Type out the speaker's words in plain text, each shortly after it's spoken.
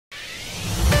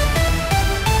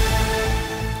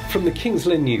From the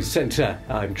Lynn News Centre,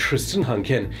 I'm Tristan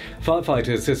Hunkin.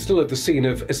 Firefighters are still at the scene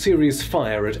of a serious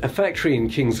fire at a factory in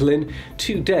Lynn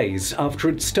 2 days after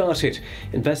it started.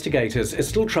 Investigators are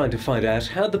still trying to find out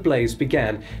how the blaze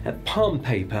began at Palm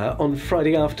Paper on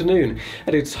Friday afternoon.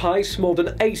 At its height, more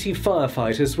than 80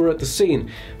 firefighters were at the scene.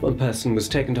 One person was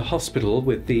taken to hospital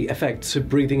with the effects of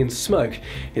breathing in smoke.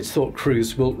 It's thought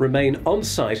crews will remain on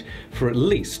site for at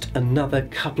least another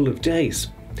couple of days.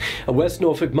 A West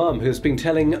Norfolk mum who has been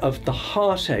telling of the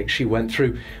heartache she went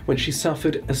through when she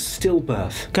suffered a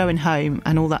stillbirth. Going home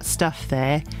and all that stuff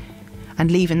there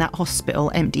and leaving that hospital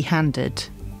empty-handed,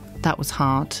 that was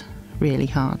hard, really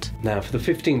hard. Now, for the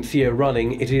 15th year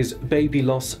running, it is Baby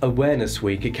Loss Awareness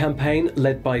Week, a campaign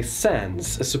led by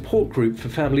SANS, a support group for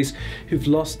families who've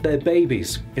lost their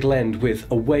babies. It'll end with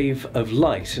a wave of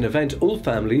light, an event all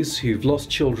families who've lost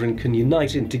children can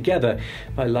unite in together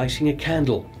by lighting a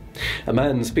candle. A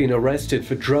man's been arrested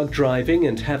for drug driving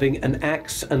and having an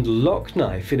axe and lock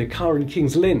knife in a car in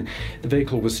Lynn. The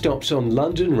vehicle was stopped on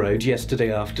London Road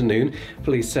yesterday afternoon.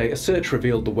 Police say a search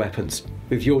revealed the weapons.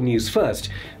 With your news first,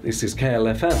 this is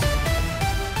KL.FM.